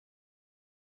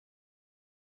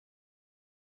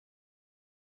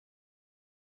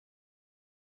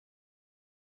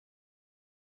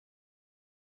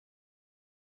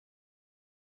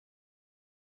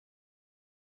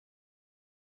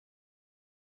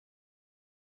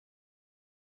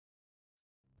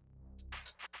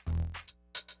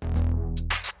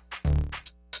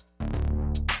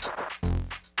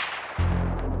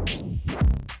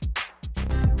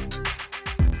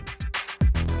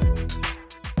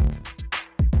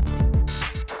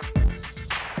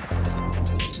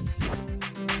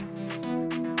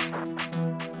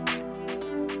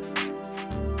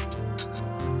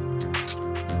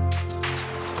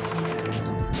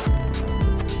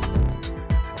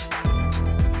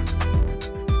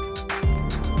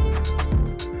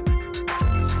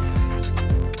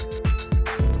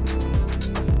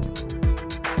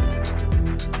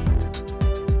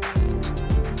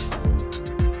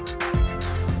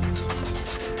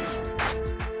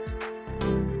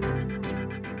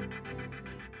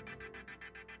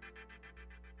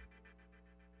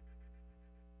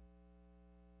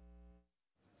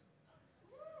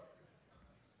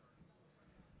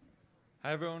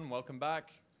Hi everyone, welcome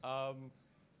back.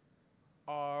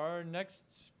 Our next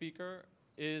speaker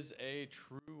is a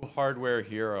true hardware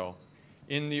hero.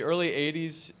 In the early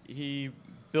 80s, he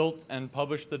built and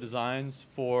published the designs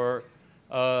for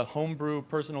a homebrew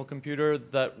personal computer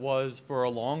that was for a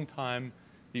long time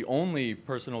the only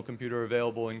personal computer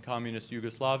available in communist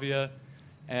Yugoslavia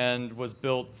and was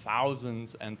built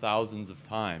thousands and thousands of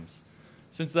times.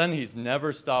 Since then, he's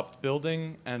never stopped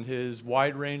building, and his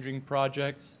wide-ranging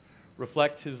projects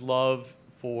reflect his love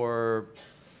for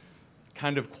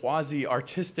kind of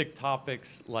quasi-artistic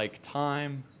topics like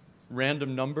time,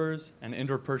 random numbers, and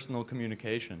interpersonal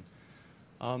communication.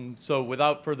 So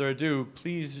without further ado,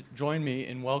 please join me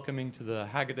in welcoming to the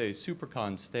Hackaday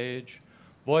Supercon stage,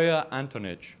 Voja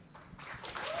Antonic.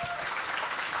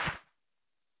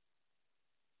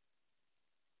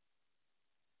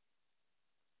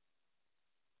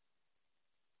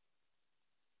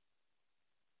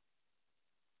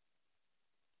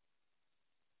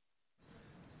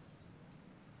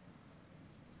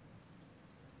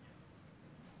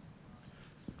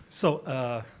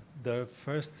 So the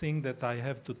first thing that I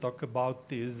have to talk about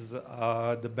is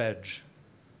the badge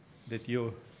that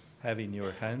you have in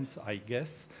your hands, I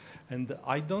guess. And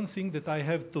I don't think that I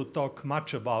have to talk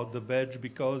much about the badge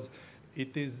because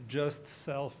it is just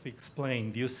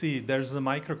self-explained. You see, there's a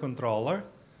microcontroller,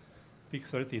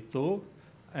 PIC32,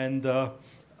 and a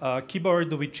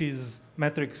keyboard, which is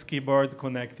matrix keyboard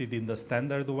connected in the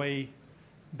standard way.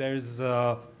 There's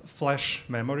flash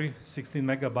memory, 16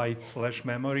 megabytes flash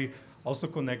memory, also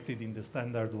connected in the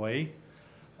standard way.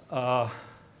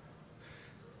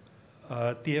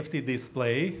 TFT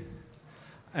display,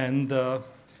 and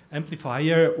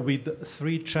amplifier with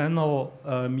 3-channel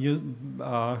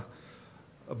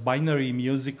binary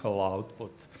musical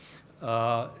output.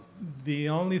 The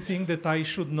only thing that I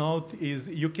should note is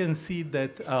you can see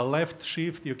that left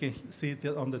shift, you can see it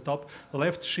on the top,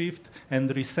 left shift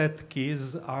and reset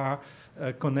keys are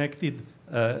connected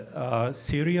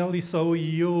serially, so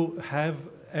you have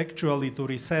actually to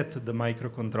reset the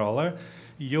microcontroller,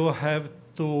 you have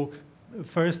to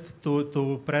first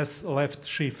to press left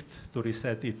shift to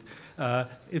reset it.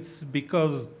 It's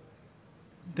because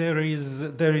there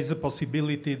is a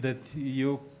possibility that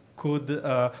you could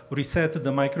reset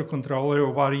the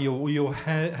microcontroller while you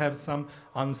have some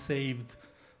unsaved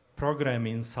program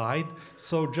inside.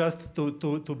 So just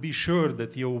to be sure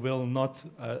that you will not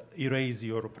erase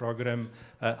your program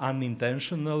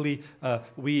unintentionally,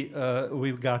 we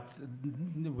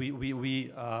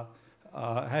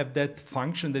have that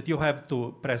function that you have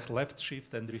to press left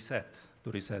shift and reset to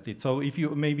reset it. So if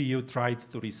maybe you tried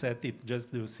to reset it,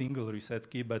 just do a single reset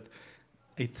key, but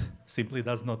it simply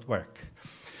does not work.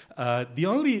 The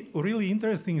only really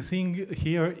interesting thing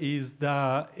here is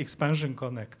the expansion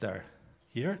connector.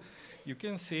 Here, you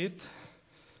can see it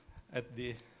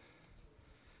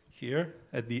here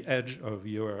at the edge of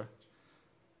your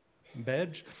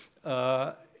badge.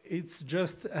 It's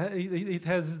just, it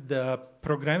has the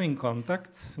programming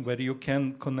contacts where you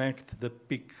can connect the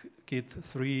PIC-Kit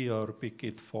 3 or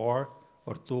PIC-Kit 4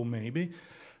 or 2 maybe,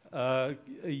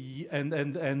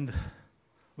 and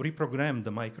reprogram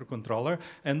the microcontroller.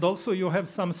 And also you have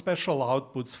some special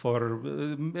outputs for,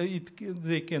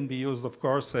 they can be used of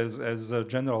course as a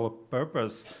general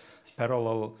purpose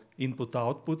parallel input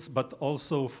outputs, but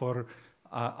also for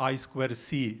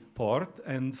I2C port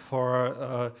and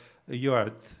for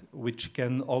UART, which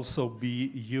can also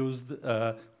be used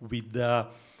with the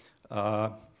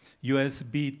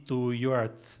USB to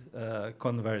UART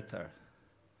converter.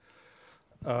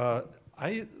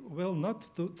 I will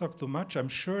not talk too much. I'm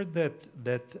sure that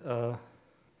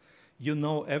you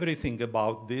know everything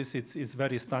about this. It's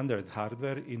very standard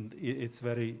hardware, and it's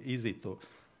very easy to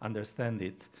understand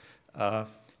it.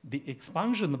 The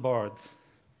expansion board,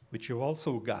 which you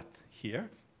also got here,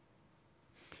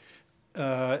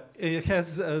 It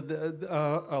has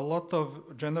a lot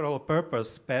of general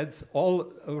purpose pads.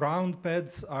 All round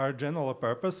pads are general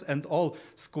purpose, and all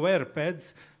square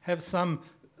pads have some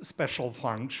special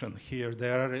function here. They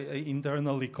are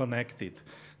internally connected.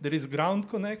 There is ground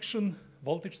connection,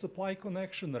 voltage supply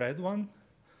connection, red one.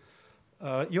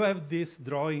 You have this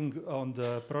drawing on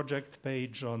the project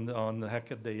page on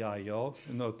Hackaday.io,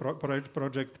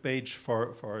 project page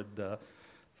for the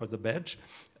badge.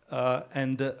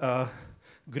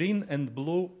 Green and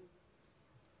blue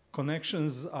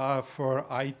connections are for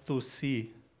I2C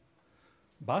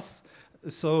bus,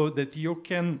 so that you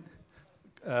can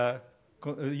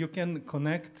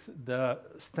connect the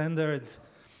standard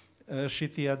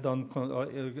shitty add-on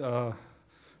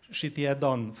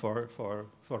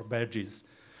for badges.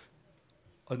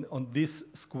 On these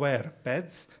square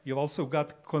pads, you also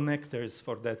got connectors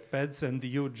for that pads, and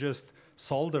you just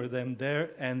solder them there,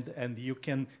 and you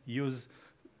can use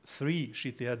 3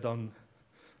 shitty add-on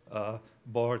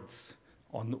boards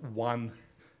on one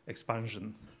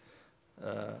expansion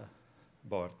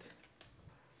board.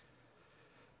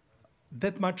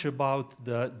 That much about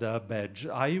the badge.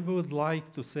 I would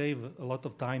like to save a lot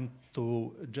of time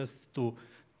to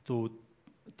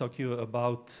talk you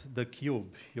about the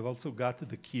cube. You also got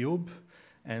the cube,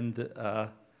 and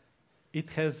it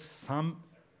has some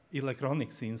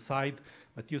electronics inside,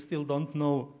 but you still don't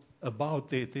know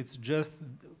about it. It's just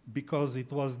because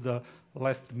it was the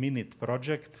last-minute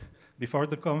project before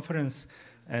the conference,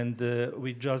 and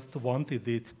we just wanted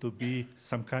it to be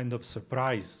some kind of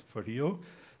surprise for you.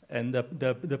 And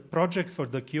the project for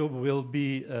the cube will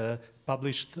be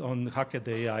published on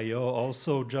Hackaday.io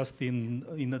also just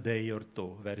in a day or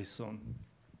two, very soon.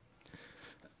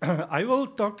 I will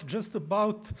talk just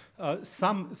about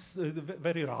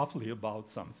very roughly about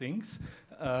some things.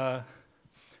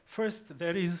 First,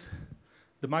 there is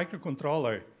the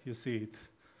microcontroller. You see it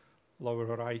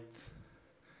lower right.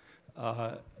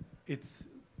 It's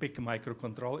PIC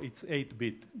microcontroller. It's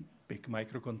 8-bit PIC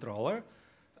microcontroller,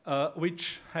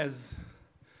 which has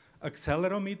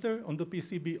accelerometer on the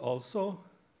PCB also,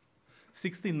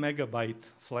 16 megabyte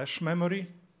flash memory,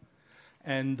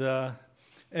 and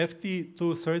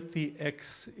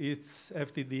FT230X, it's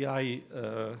FTDI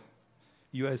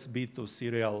USB to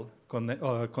serial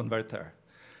converter.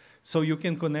 So you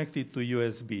can connect it to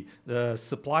USB. The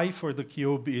supply for the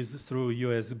cube is through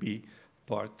USB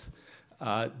port.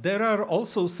 There are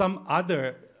also some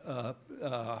other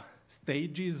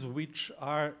stages which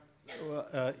are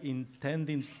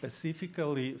intended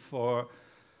specifically for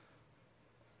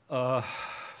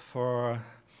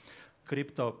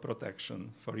crypto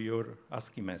protection for your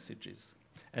ASCII messages,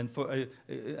 and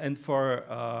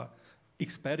for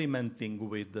experimenting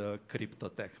with crypto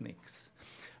techniques.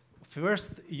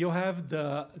 First, you have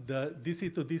the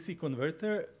DC to DC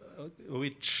converter,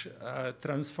 which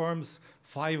transforms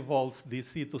 5 volts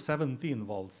DC to 17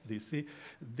 volts DC.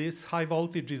 This high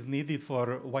voltage is needed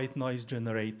for white noise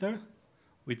generator,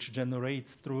 which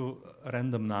generates through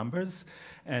random numbers,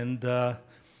 and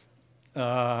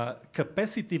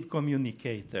capacitive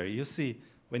communicator. You see,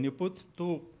 when you put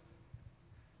two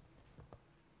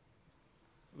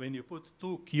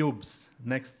cubes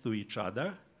next to each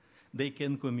other, they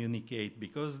can communicate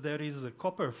because there is a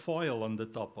copper foil on the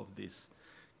top of this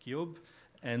cube,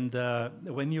 and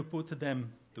when you put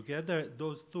them together,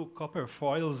 those two copper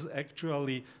foils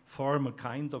actually form a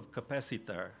kind of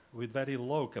capacitor with very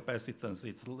low capacitance.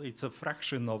 It's a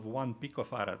fraction of 1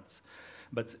 picofarad,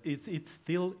 but it's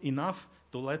still enough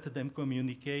to let them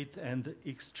communicate and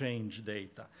exchange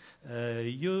data.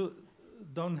 You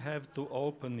don't have to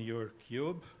open your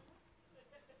cube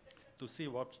to see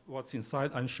what's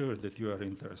inside. I'm sure that you are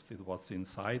interested what's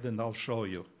inside, and I'll show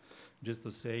you just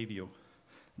to save you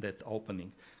that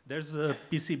opening. There's a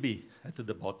PCB at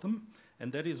the bottom,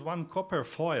 and there is one copper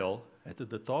foil at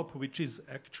the top, which is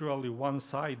actually one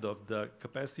side of the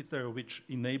capacitor, which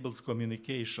enables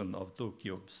communication of two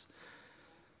cubes.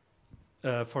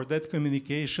 For that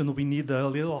communication, we need a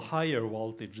little higher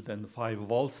voltage than 5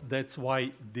 volts. That's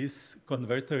why this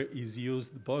converter is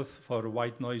used both for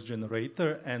white noise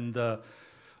generator and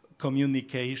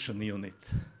communication unit.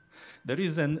 There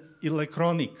is an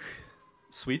electronic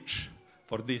switch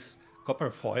for this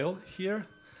copper foil here.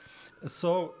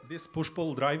 So this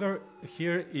push-pull driver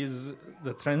here is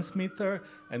the transmitter,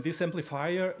 and this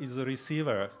amplifier is a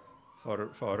receiver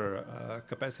for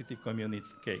capacitive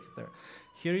communicator.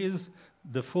 Here is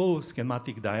the full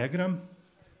schematic diagram.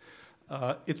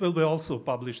 It will be also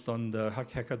published on the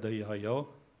Hackaday.io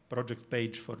project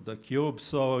page for the cube,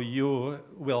 so you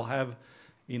will have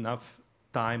enough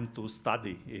time to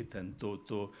study it and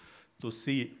to to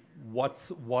see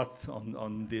what's what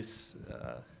on this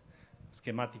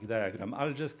schematic diagram.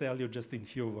 I'll just tell you just in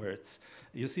few words.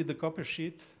 You see the copper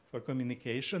sheet for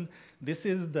communication. This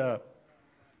is the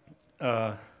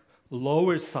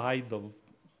lower side of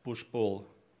push-pull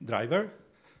driver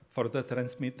for the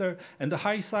transmitter, and the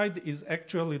high side is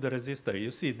actually the resistor.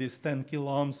 You see this 10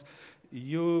 kilo ohms.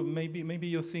 Maybe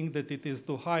you think that it is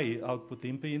too high output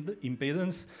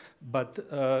impedance, but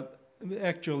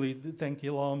actually the 10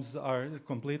 kilo ohms are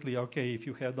completely okay if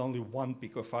you had only 1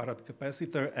 picofarad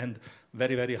capacitor and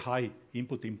very, very high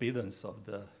input impedance of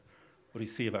the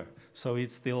receiver. So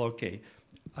it's still okay.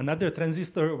 Another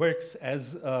transistor works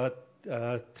as a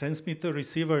transmitter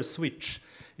receiver switch.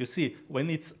 You see, when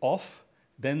it's off,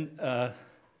 then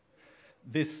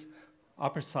this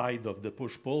upper side of the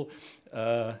push-pull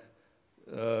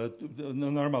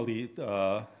normally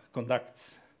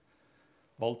conducts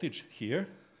voltage here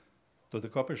to the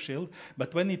copper shield,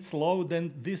 but when it's low,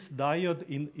 then this diode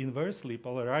inversely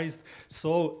polarized,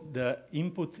 so the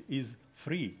input is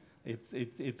free.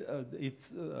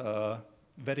 It's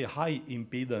very high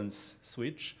impedance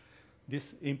switch.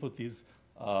 This input is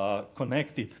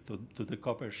connected to the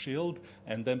copper shield,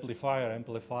 and the amplifier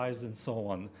amplifies and so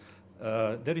on.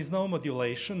 There is no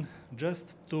modulation,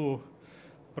 just to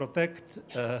protect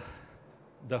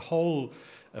the whole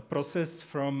process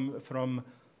from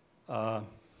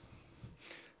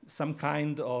some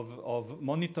kind of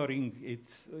monitoring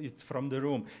it from the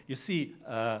room. You see,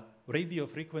 radio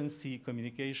frequency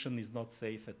communication is not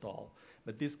safe at all.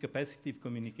 But this capacitive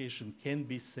communication can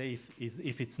be safe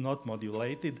if it's not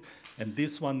modulated, and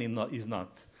this one is not.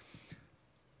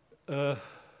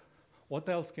 What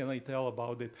else can I tell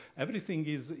about it? Everything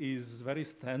is very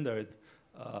standard.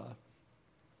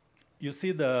 You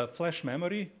see the flash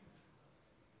memory,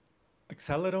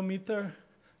 accelerometer,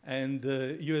 and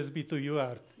USB to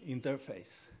UART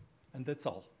interface, and that's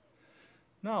all.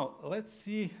 Now, let's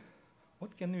see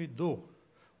what can we do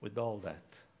with all that.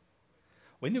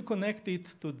 When you connect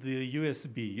it to the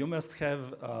USB, you must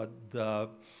have the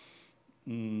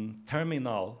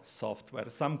terminal software,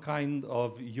 some kind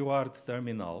of UART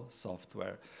terminal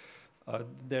software.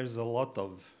 There's a lot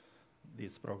of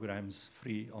these programs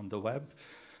free on the web,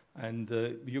 and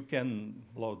you can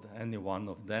load any one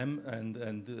of them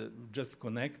and just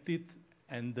connect it.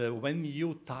 And when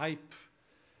you type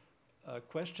a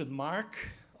question mark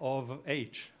of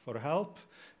H for help,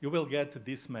 you will get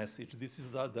this message. This is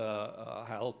the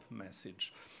help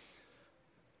message.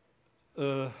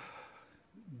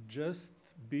 Just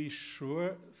be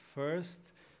sure first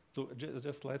to,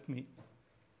 just let me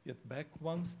get back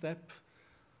one step.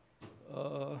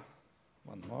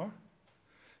 One more.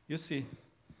 You see,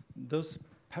 those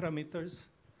parameters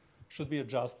should be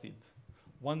adjusted.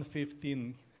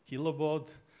 115 kilobaud,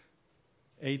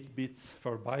 8 bits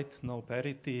per byte, no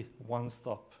parity, one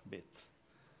stop bit.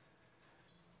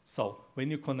 So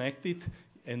when you connect it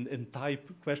and type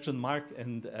question mark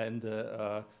and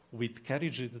with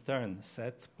carriage return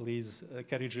set, please,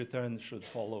 carriage return should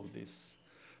follow this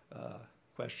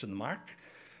question mark,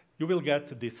 you will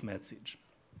get this message.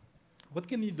 What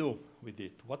can you do with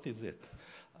it? What is it?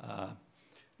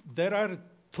 There are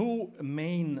two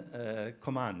main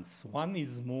commands. One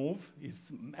is move,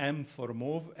 is M for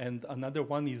move, and another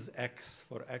one is X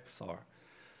for XOR.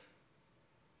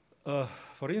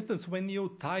 For instance, when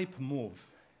you type move,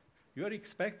 you are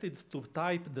expected to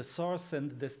type the source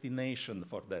and destination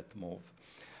for that move.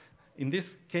 In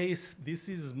this case, this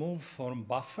is move from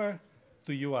buffer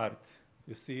to UART.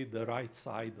 You see the right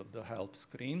side of the help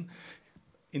screen.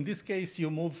 In this case, you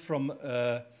move from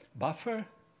buffer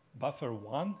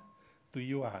 1, to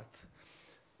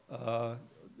UART.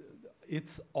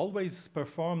 It's always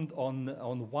performed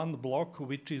on one block,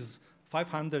 which is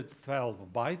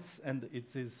 512 bytes, and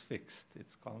it is fixed.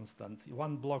 It's constant.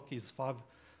 One block is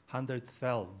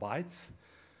 512 bytes.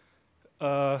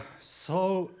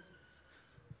 So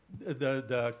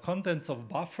the contents of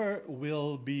buffer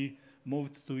will be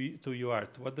moved to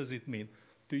UART. What does it mean?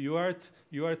 To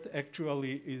UART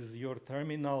actually is your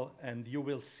terminal, and you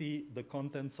will see the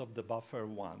contents of the buffer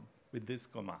 1 with this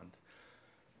command.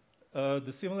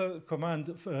 The similar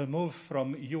command move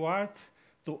from UART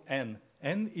to N.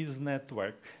 N is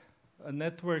network. A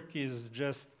network is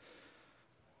just,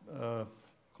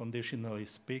 conditionally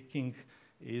speaking,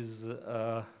 is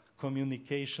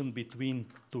communication between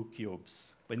two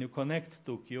cubes. When you connect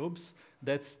two cubes,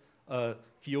 that's a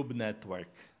cube network.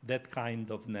 That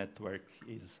kind of network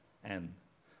is N.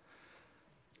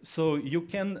 So you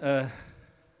can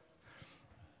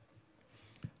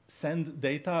send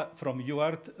data from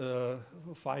UART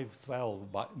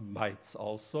 512 bytes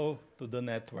also to the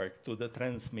network, to the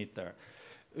transmitter.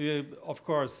 Of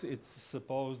course, it's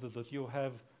supposed that you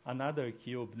have another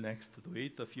cube next to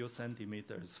it, a few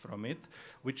centimeters from it,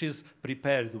 which is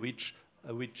prepared, which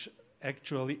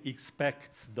actually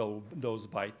expects those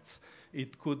bytes.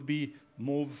 It could be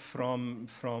moved from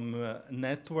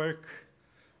network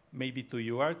maybe to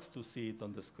UART to see it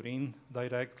on the screen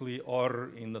directly, or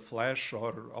in the flash,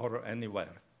 or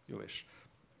anywhere you wish.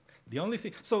 The only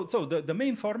thing, so the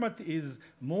main format is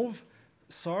move,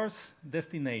 source,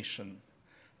 destination.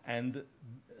 And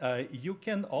you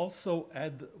can also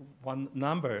add one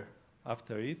number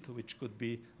after it, which could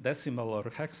be decimal or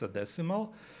hexadecimal,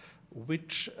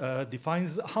 which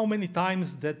defines how many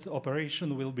times that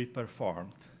operation will be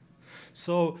performed.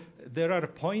 So there are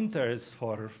pointers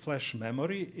for flash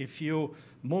memory. If you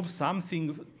move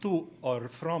something to or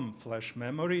from flash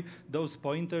memory, those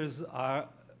pointers are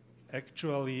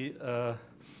actually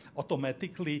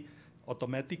automatically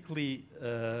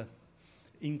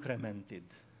incremented.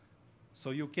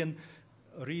 So you can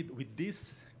read with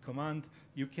this command,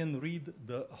 you can read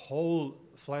the whole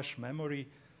flash memory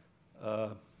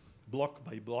block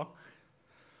by block.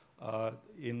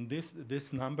 In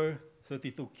this number,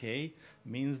 32K,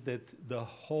 means that the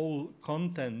whole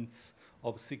contents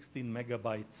of 16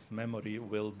 megabytes memory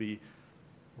will be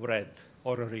read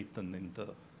or written into.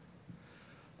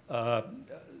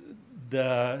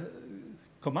 The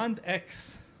command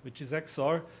X, which is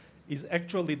XOR, is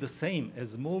actually the same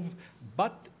as move,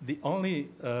 but the only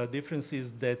difference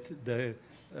is that the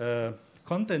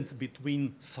contents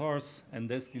between source and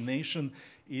destination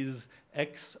is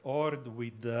XORed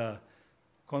with the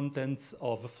contents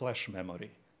of flash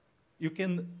memory. You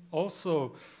can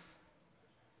also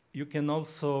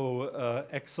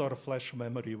XOR flash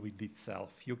memory with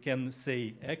itself. You can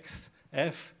say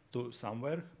XF to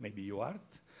somewhere, maybe UART,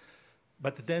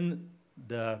 but then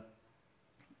the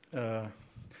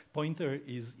pointer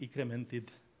is incremented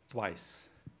twice.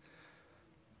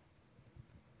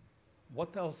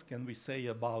 What else can we say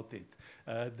about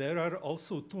it? There are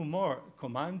also two more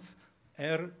commands,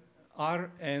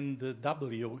 R and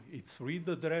W. It's read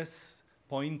address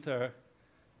pointer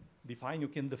define. You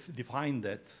can define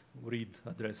that read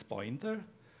address pointer.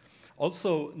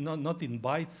 Also, not in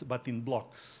bytes, but in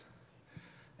blocks.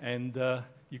 And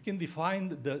you can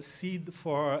define the seed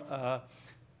for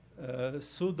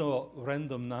pseudo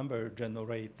random number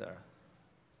generator,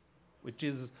 which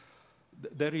is,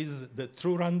 there is the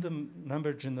true random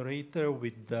number generator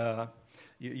with the,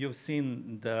 you've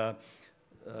seen the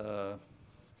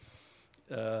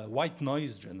white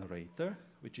noise generator,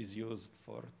 which is used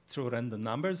for true random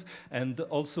numbers, and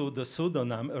also the pseudo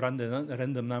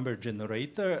random number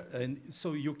generator. And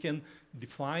so you can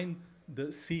define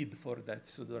the seed for that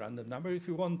pseudo random number if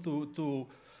you want to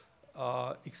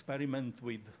experiment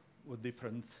with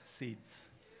different seeds.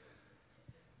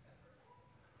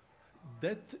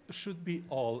 That should be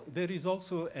all. There is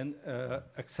also an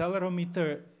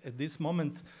accelerometer at this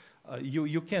moment.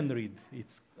 You can read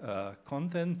its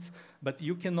contents, but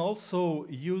you can also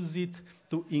use it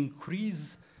to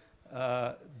increase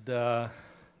the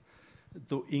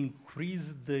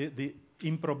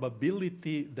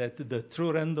improbability that the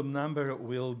true random number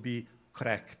will be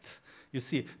cracked. You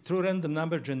see, true random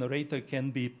number generator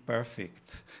can be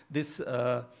perfect. This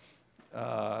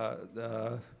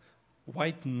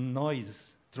white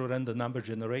noise true random number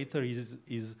generator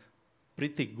is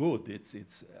pretty good.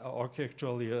 It's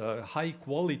actually a high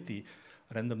quality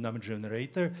random number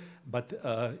generator, but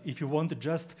if you want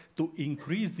just to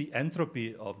increase the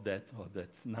entropy of that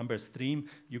number stream,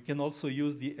 you can also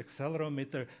use the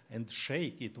accelerometer and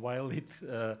shake it while it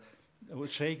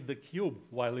shake the cube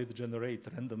while it generates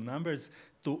random numbers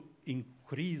to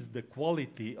increase the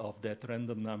quality of that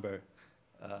random number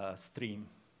stream.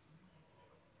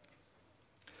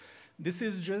 This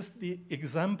is just the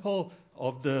example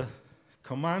of the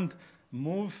command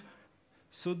move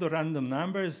pseudo-random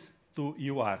numbers to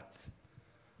UART.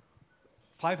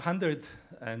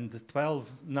 512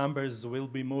 numbers will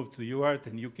be moved to UART,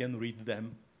 and you can read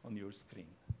them on your screen.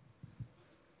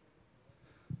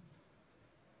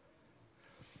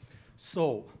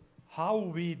 So, how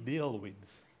we deal with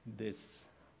this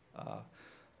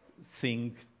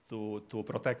thing to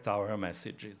protect our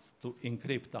messages, to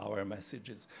encrypt our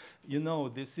messages? You know,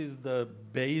 this is the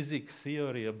basic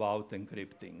theory about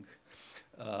encrypting.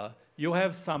 You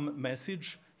have some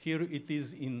message. Here it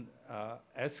is in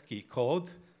ASCII code.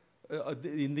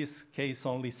 In this case,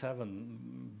 only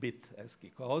 7-bit ASCII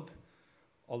code,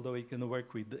 although it can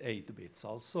work with 8 bits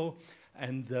also.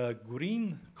 And the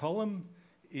green column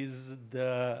is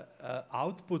the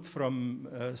output from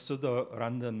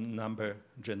pseudo-random number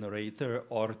generator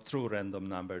or true random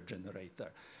number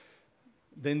generator.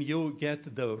 then you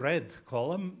get the red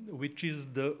column, which is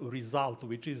the result,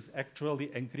 which is actually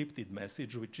encrypted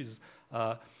message, which is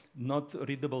not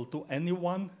readable to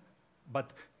anyone,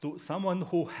 but to someone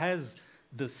who has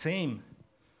the same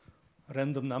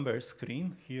random number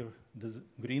screen, here the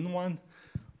green one,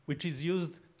 which is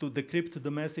used to decrypt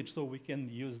the message so we can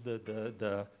use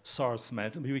the source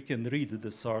message, we can read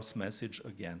the source message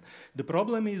again. The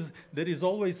problem is there is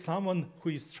always someone who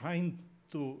is trying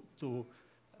to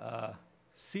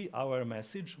see our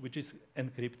message, which is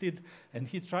encrypted, and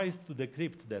he tries to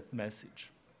decrypt that message.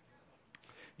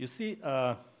 You see,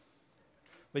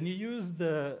 when you use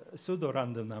the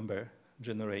pseudo-random number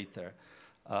generator,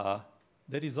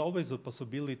 there is always a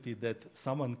possibility that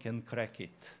someone can crack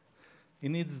it. It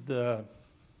needs the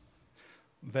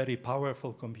very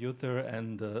powerful computer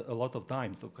and a lot of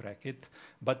time to crack it.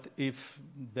 But if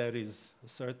there is a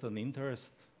certain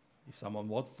interest, if someone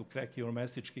wants to crack your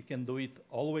message, he can do it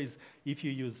always if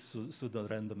you use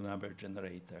pseudo-random number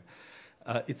generator.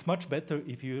 It's much better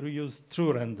if you use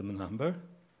true random number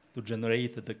to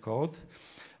generate the code.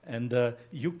 And then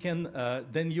you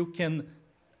can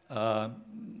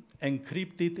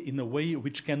encrypt it in a way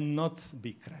which cannot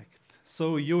be cracked.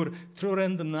 So your true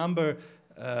random number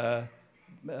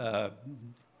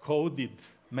coded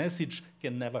message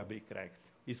can never be cracked.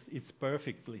 It's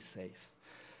perfectly safe.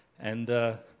 And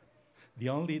the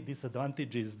only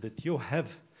disadvantage is that you have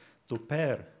to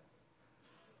pair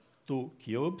two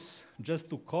cubes just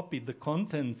to copy the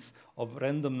contents of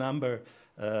random number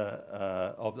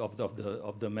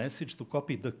of the message, to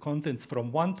copy the contents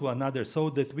from one to another so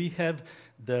that we have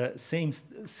the same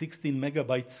 16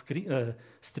 megabyte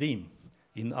stream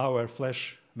in our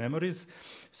flash memories.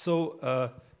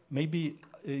 So maybe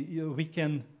we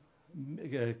can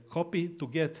copy to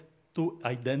get two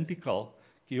identical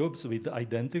cubes with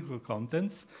identical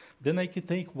contents. Then I can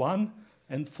take one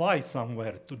and fly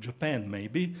somewhere to Japan,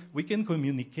 maybe. We can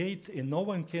communicate and no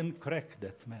one can crack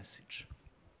that message.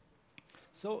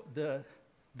 So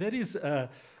there is a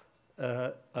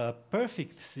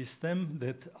perfect system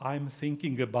that I'm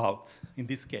thinking about in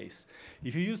this case.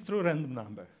 If you use true random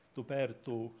number to pair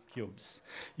two cubes,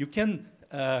 you can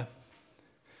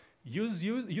use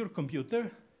your computer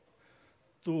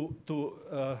to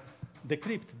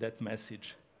decrypt that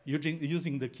message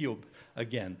using the cube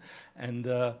again. And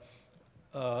the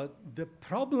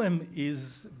problem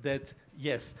is that,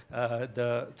 yes,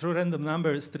 the true random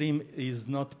number stream is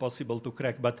not possible to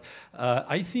crack, but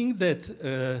I think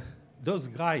that those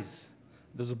guys,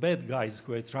 those bad guys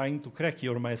who are trying to crack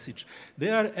your message, they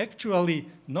are actually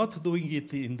not doing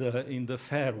it in the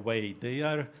fair way. They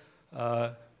are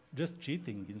just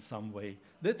cheating in some way.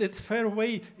 That fair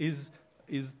way is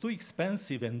too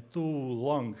expensive and too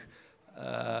long.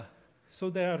 So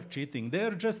they are cheating. They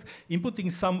are just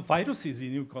inputting some viruses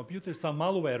in your computer, some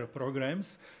malware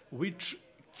programs, which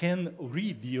can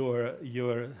read your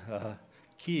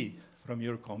key from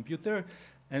your computer,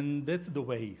 and that's the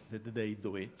way that they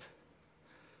do it.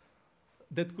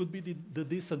 That could be the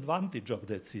disadvantage of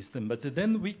that system. But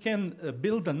then we can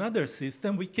build another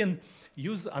system. We can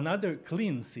use another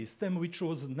clean system, which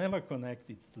was never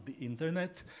connected to the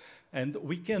internet. And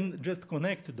we can just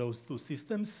connect those two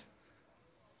systems.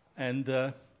 And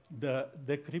the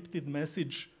decrypted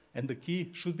message and the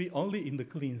key should be only in the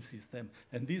clean system.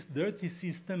 And this dirty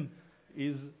system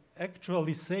is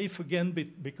actually safe again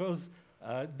because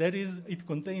it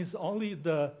contains only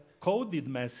the coded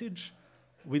message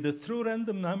with the true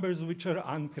random numbers which are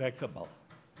uncrackable.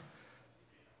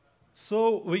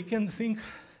 So we can think,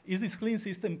 is this clean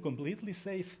system completely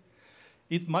safe?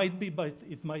 It might be, but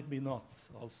it might be not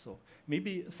also.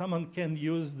 Maybe someone can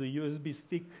use the USB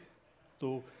stick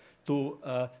to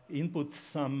input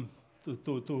some,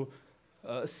 to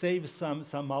save some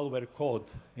malware code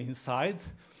inside.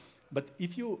 But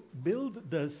if you build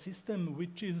the system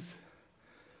which is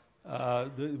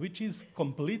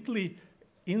completely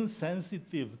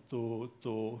insensitive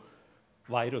to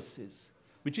viruses,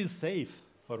 which is safe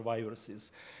for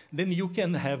viruses, then you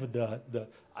can have the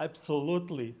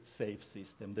absolutely safe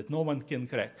system that no one can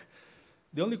crack.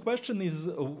 The only question is,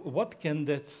 what can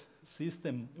that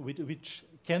system, which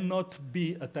cannot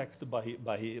be attacked by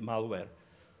malware,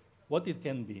 what it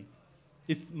can be?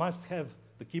 It must have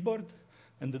the keyboard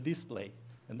and the display.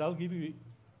 And I'll give you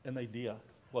an idea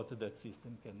what that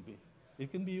system can be.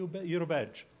 It can be your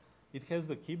badge. It has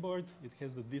the keyboard, it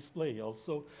has the display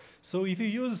also. So if you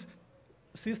use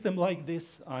a system like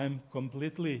this, I'm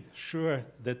completely sure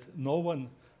that no one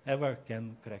ever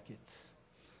can crack it.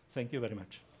 Thank you very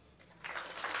much.